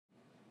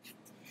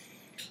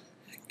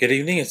Good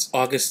evening. It's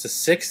August the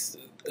 6th,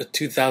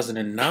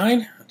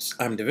 2009.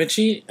 I'm Da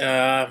Vinci.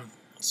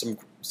 Some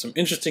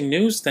interesting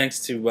news thanks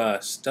to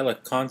Stella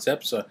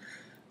Concepts,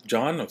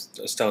 John of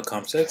Stella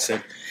Concepts.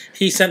 And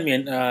he sent me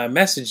a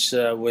message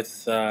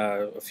with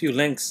a few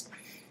links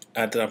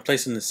that I'm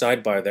placing in the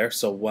sidebar there.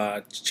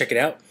 So check it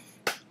out.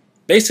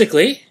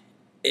 Basically,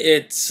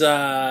 it's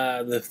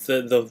the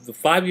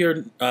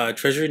 5-year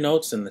Treasury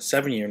notes and the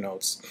 7-year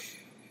notes.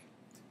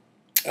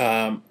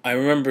 I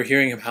remember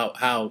hearing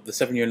how the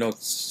 7-year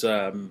notes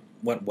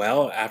went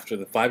well after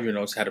the 5-year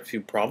notes had a few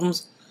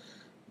problems,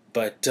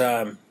 but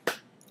and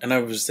I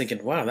was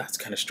thinking, wow, that's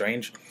kind of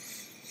strange.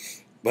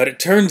 But it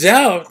turns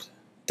out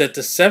that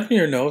the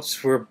 7-year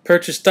notes were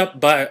purchased up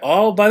by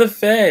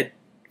the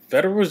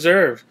Federal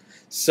Reserve.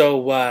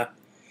 So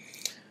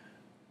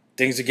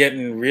things are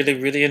getting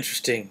really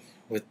interesting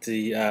with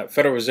the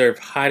Federal Reserve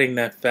hiding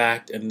that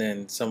fact and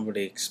then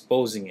somebody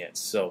exposing it.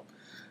 So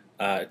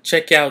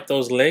check out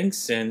those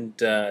links and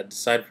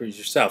decide for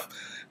yourself.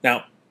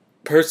 Now,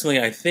 personally,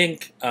 I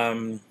think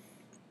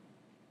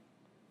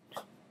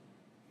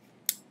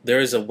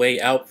there is a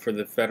way out for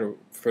the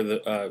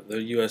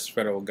U.S.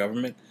 federal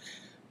government,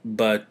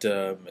 but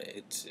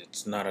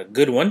it's not a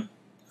good one.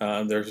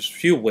 There's a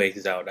few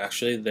ways out.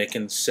 Actually, they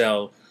can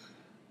sell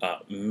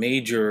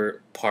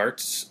major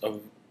parts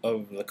of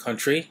the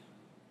country.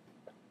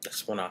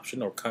 That's one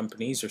option, or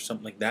companies, or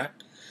something like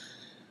that.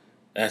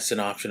 That's an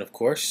option, of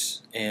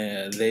course,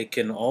 and they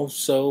can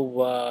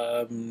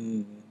also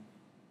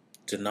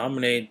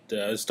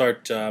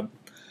start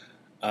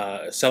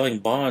selling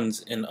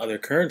bonds in other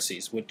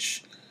currencies,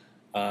 which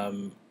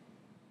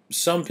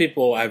some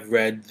people I've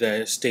read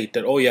that state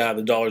that, oh yeah,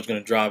 the dollar's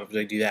going to drop if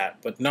they do that,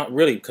 but not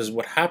really, because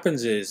what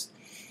happens is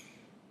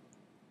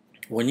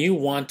when you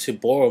want to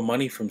borrow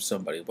money from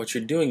somebody, what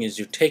you're doing is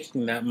you're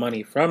taking that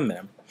money from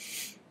them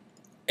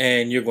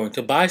and you're going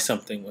to buy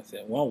something with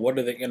it. Well, what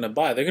are they going to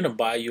buy? They're going to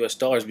buy US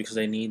dollars because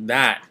they need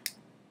that.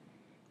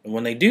 And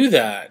when they do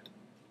that,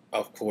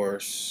 of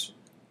course,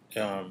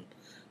 they're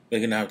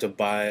going to have to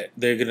buy.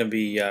 They're going to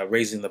be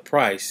raising the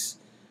price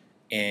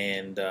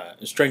and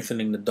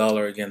strengthening the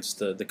dollar against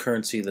the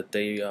currency that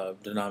they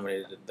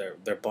denominated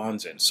their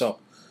bonds in. So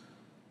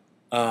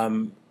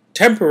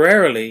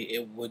temporarily,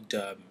 it would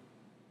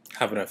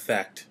have an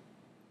effect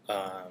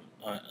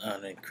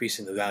on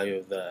increasing the value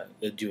of the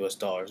U.S.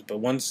 dollars. But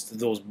once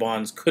those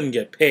bonds couldn't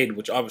get paid,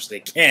 which obviously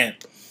they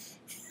can't,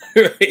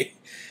 right?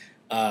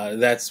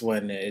 That's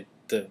when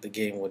the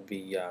game would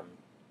be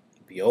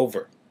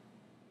over.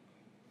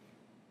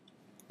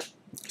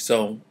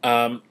 So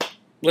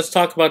let's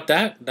talk about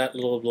that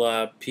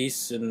little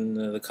piece in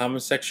the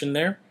comment section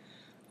there.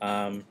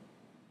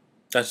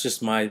 That's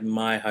just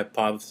my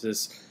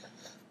hypothesis.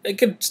 They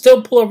could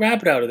still pull a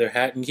rabbit out of their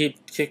hat and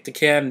kick the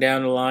can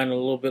down the line a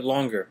little bit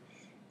longer.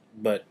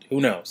 But who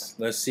knows?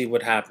 Let's see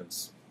what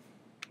happens.